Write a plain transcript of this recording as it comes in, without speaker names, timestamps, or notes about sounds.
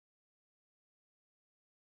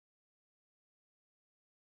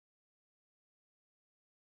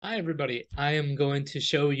Hi, everybody. I am going to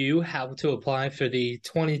show you how to apply for the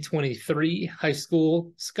 2023 High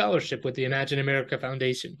School Scholarship with the Imagine America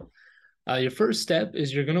Foundation. Your first step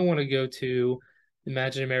is you're going to want to go to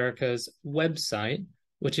Imagine America's website,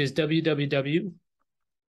 which is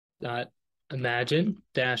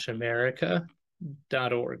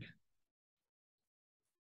www.imagine-america.org.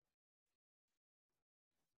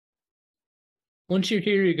 Once you're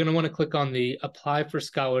here, you're going to want to click on the Apply for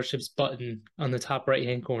Scholarships button on the top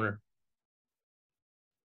right-hand corner.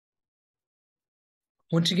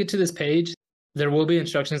 Once you get to this page, there will be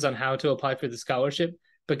instructions on how to apply for the scholarship,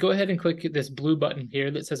 but go ahead and click this blue button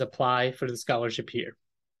here that says apply for the scholarship here.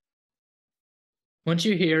 Once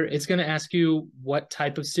you're here, it's going to ask you what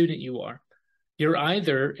type of student you are. You're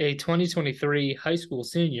either a 2023 high school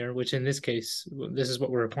senior, which in this case, this is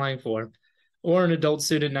what we're applying for, or an adult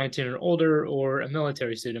student 19 or older, or a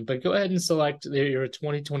military student. But go ahead and select that you're a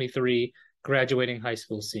 2023 graduating high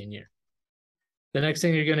school senior. The next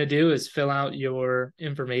thing you're going to do is fill out your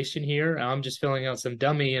information here. I'm just filling out some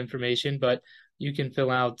dummy information, but you can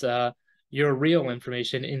fill out your real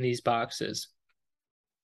information in these boxes.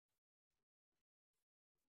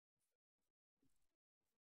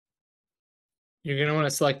 You're going to want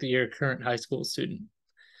to select your current high school student.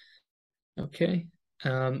 Okay.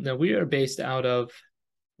 Now we are based out of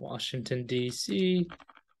Washington, D.C.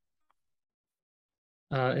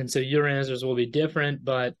 And so your answers will be different,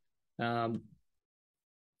 but I'm,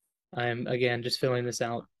 again, just filling this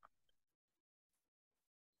out.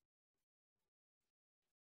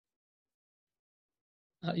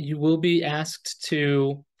 You will be asked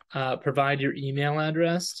to provide your email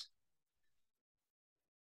address.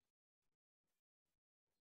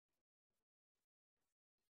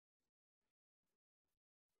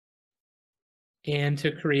 And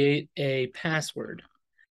to create a password.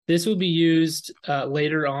 This will be used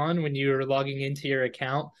later on when you're logging into your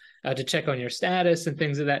account to check on your status and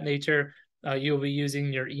things of that nature. You'll be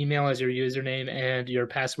using your email as your username and your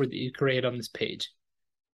password that you create on this page.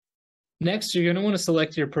 Next, you're going to want to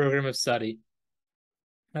select your program of study.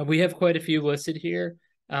 We have quite a few listed here,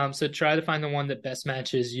 so try to find the one that best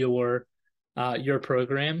matches your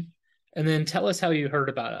program, and then tell us how you heard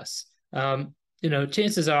about us.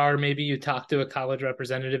 Chances are maybe you talked to a college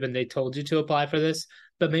representative and they told you to apply for this,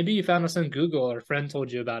 but maybe you found us on Google or a friend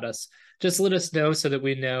told you about us. Just let us know so that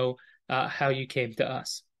we know how you came to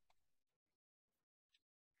us.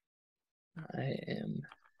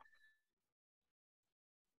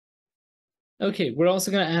 Okay, we're also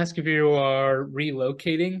going to ask if you are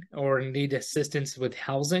relocating or need assistance with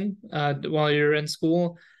housing while you're in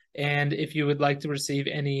school, and if you would like to receive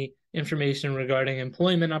any information regarding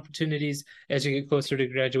employment opportunities as you get closer to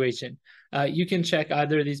graduation. You can check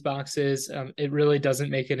either of these boxes. It really doesn't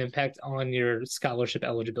make an impact on your scholarship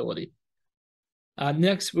eligibility.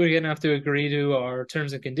 Next, we're going to have to agree to our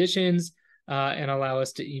terms and conditions and allow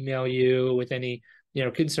us to email you with any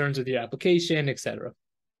concerns with your application, etc.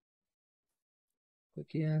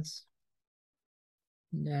 Click yes.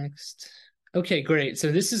 Next. Okay, great.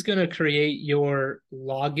 So this is going to create your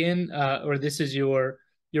login, or this is your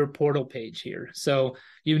portal page here. So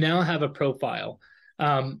you now have a profile.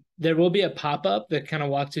 There will be a pop-up that kind of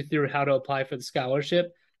walks you through how to apply for the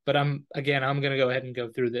scholarship, but I'm going to go ahead and go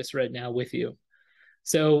through this right now with you.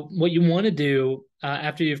 So what you want to do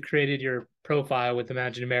after you've created your profile with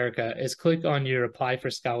Imagine America is click on your Apply for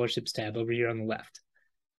Scholarships tab over here on the left.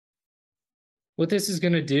 What this is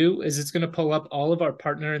going to do is it's going to pull up all of our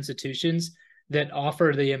partner institutions that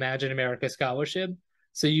offer the Imagine America Scholarship.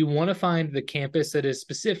 So you want to find the campus that is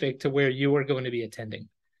specific to where you are going to be attending.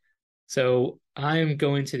 So I'm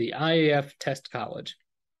going to the IAF Test College.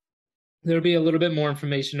 There'll be a little bit more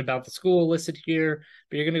information about the school listed here,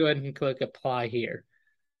 but you're going to go ahead and click Apply here.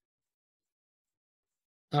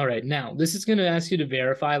 All right, now this is going to ask you to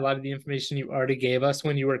verify a lot of the information you already gave us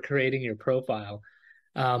when you were creating your profile.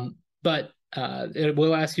 But it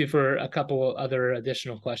will ask you for a couple other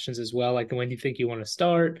additional questions as well, like when you think you want to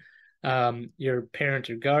start, your parent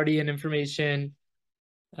or guardian information.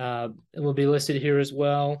 It will be listed here as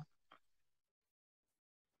well.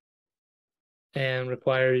 And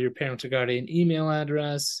require your parent or guardian email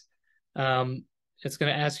address. It's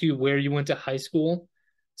going to ask you where you went to high school.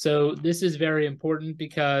 So this is very important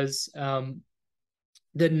because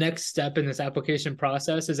the next step in this application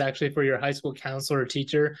process is actually for your high school counselor or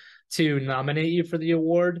teacher to nominate you for the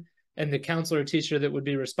award. And the counselor or teacher that would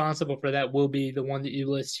be responsible for that will be the one that you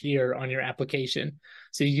list here on your application.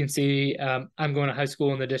 So you can see I'm going to high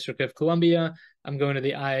school in the District of Columbia. I'm going to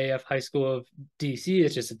the IAF High School of DC.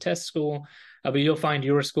 It's just a test school, but you'll find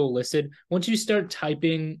your school listed. Once you start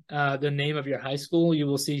typing the name of your high school, you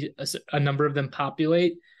will see a number of them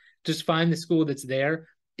populate. just find the school that's there.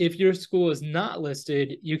 If your school is not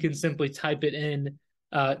listed, you can simply type it in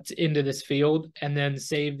into this field and then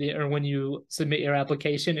save or when you submit your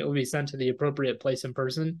application, it will be sent to the appropriate place and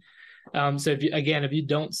person. So if you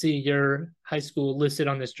don't see your high school listed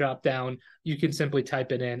on this drop down, you can simply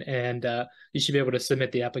type it in and you should be able to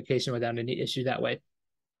submit the application without any issue that way.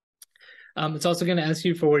 It's also going to ask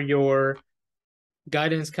you for your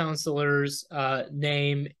guidance counselor's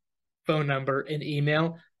name, phone number, and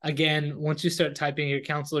email. Again, once you start typing your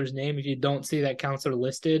counselor's name, if you don't see that counselor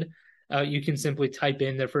listed, you can simply type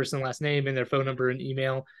in their first and last name and their phone number and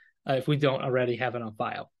email if we don't already have it on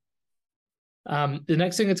file. The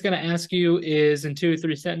next thing it's going to ask you is in 2 or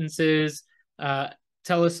 3 sentences,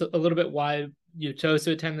 tell us a little bit why you chose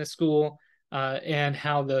to attend this school and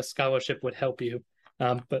how the scholarship would help you.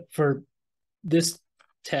 But for this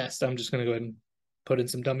test, I'm just going to go ahead and put in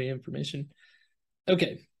some dummy information.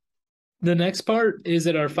 Okay. The next part is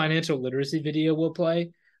that our financial literacy video will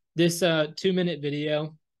play. This 2-minute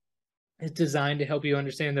video is designed to help you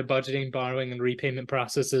understand the budgeting, borrowing, and repayment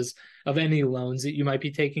processes of any loans that you might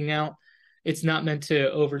be taking out. It's not meant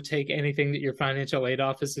to overtake anything that your financial aid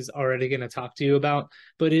office is already going to talk to you about,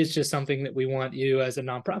 but it's just something that we want you as a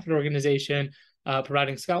nonprofit organization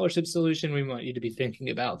providing scholarship solution, we want you to be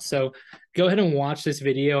thinking about. So go ahead and watch this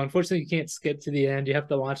video. Unfortunately, you can't skip to the end. You have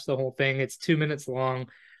to watch the whole thing. It's 2 minutes long.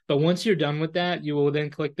 But once you're done with that, you will then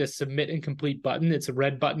click the submit and complete button. It's a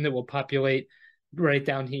red button that will populate right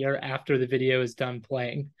down here after the video is done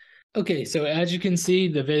playing. Okay, so as you can see,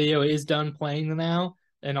 the video is done playing now.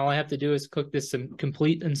 And all I have to do is click this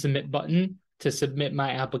complete and submit button to submit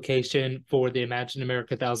my application for the Imagine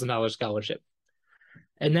America $1,000 scholarship.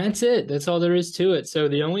 And that's it. That's all there is to it. So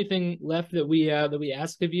the only thing left that we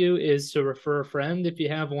ask of you is to refer a friend if you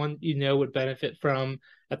have one you know would benefit from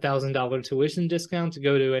a $1,000 tuition discount to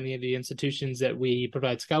go to any of the institutions that we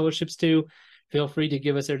provide scholarships to. Feel free to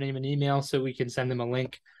give us their name and email so we can send them a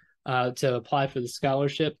link to apply for the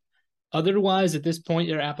scholarship. Otherwise, at this point,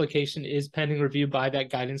 your application is pending review by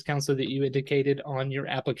that guidance counselor that you indicated on your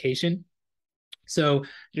application. So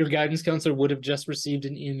your guidance counselor would have just received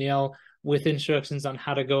an email with instructions on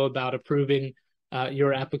how to go about approving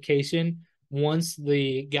your application. Once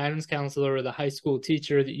the guidance counselor or the high school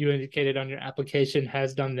teacher that you indicated on your application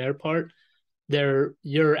has done their part,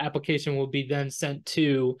 your application will be then sent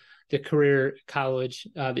to the career college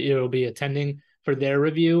that you'll be attending for their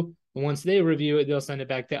review. And once they review it, they'll send it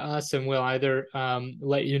back to us, and we'll either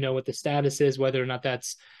let you know what the status is, whether or not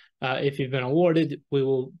that's if you've been awarded, we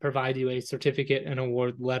will provide you a certificate and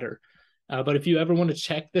award letter. But if you ever want to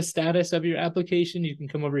check the status of your application, you can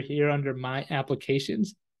come over here under My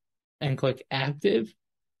Applications and click Active.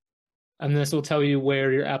 And this will tell you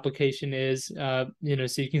where your application is. So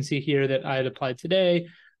you can see here that I had applied today,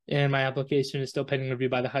 and my application is still pending review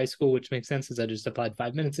by the high school, which makes sense as I just applied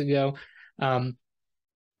 5 minutes ago.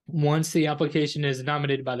 Once the application is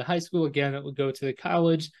nominated by the high school, again, it will go to the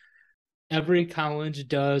college. Every college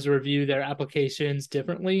does review their applications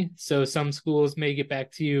differently. So some schools may get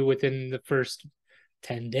back to you within the first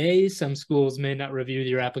 10 days. Some schools may not review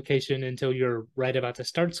your application until you're right about to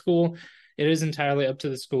start school. It is entirely up to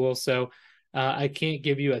the school. So I can't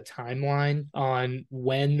give you a timeline on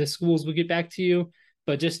when the schools will get back to you,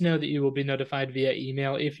 but just know that you will be notified via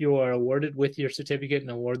email if you are awarded with your certificate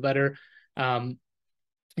and award letter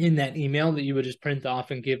in that email that you would just print off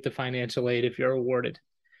and give to financial aid if you're awarded.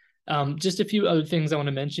 Just a few other things I want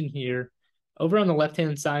to mention here. Over on the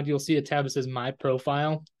left-hand side, you'll see a tab that says My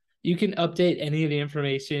Profile. You can update any of the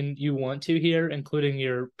information you want to here, including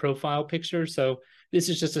your profile picture. So this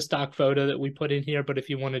is just a stock photo that we put in here, but if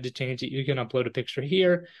you wanted to change it, you can upload a picture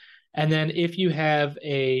here. And then if you have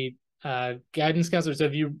a guidance counselor, so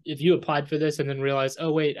if you applied for this and then realized,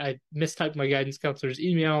 oh, wait, I mistyped my guidance counselor's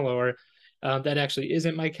email, or that actually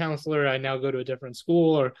isn't my counselor, I now go to a different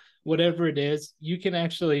school, or whatever it is, you can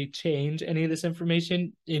actually change any of this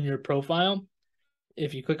information in your profile.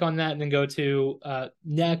 If you click on that and then go to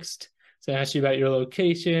next, so it asks you about your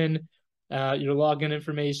location, your login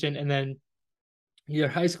information, and then your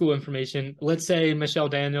high school information. Let's say Michelle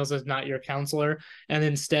Daniels is not your counselor, and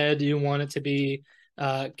instead you want it to be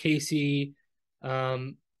Casey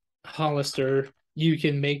Hollister. You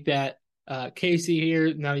can make that Casey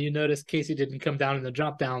here. Now you notice Casey didn't come down in the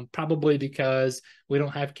drop down, probably because we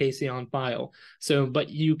don't have Casey on file. So, but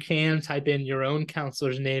you can type in your own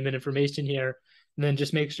counselor's name and information here, and then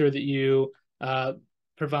just make sure that you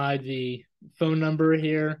provide the phone number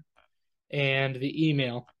here and the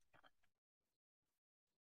email.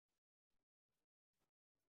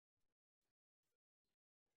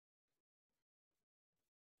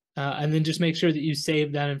 And then just make sure that you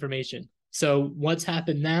save that information. So what's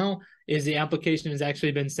happened now is the application has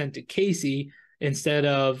actually been sent to Casey instead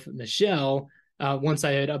of Michelle. Once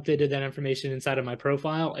I had updated that information inside of my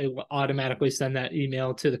profile, it will automatically send that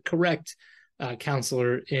email to the correct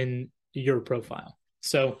counselor in your profile.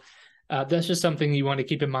 So that's just something you want to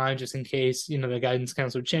keep in mind, just in case, you know, the guidance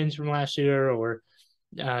counselor changed from last year, or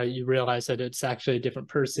you realize that it's actually a different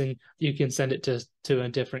person. You can send it to a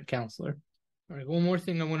different counselor. All right, one more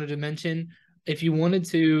thing I wanted to mention. If you wanted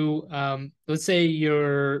to, let's say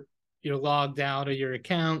you're logged out of your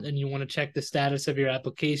account and you want to check the status of your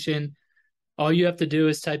application, all you have to do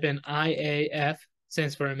is type in IAF,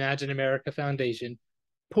 stands for Imagine America Foundation,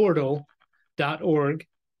 portal.org,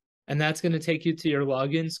 and that's going to take you to your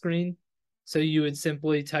login screen. So you would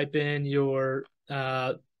simply type in your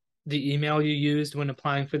the email you used when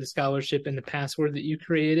applying for the scholarship and the password that you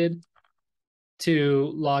created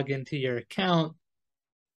to log into your account.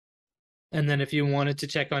 And then if you wanted to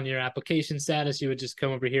check on your application status, you would just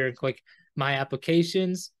come over here and click My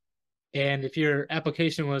Applications. And if your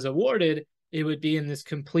application was awarded, it would be in this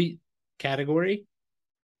complete category.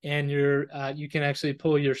 And you can actually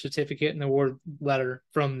pull your certificate and award letter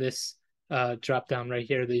from this drop down right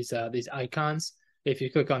here, these icons. If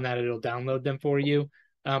you click on that, it'll download them for you.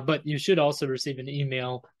 But you should also receive an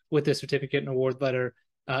email with the certificate and award letter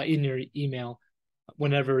in your email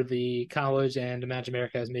whenever the college and Imagine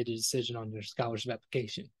America has made a decision on your scholarship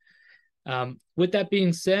application. With that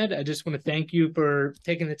being said, I just want to thank you for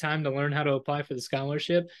taking the time to learn how to apply for the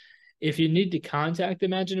scholarship. If you need to contact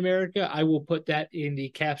Imagine America, I will put that in the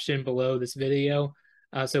caption below this video.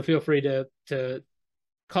 So feel free to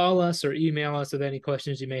call us or email us with any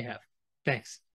questions you may have. Thanks.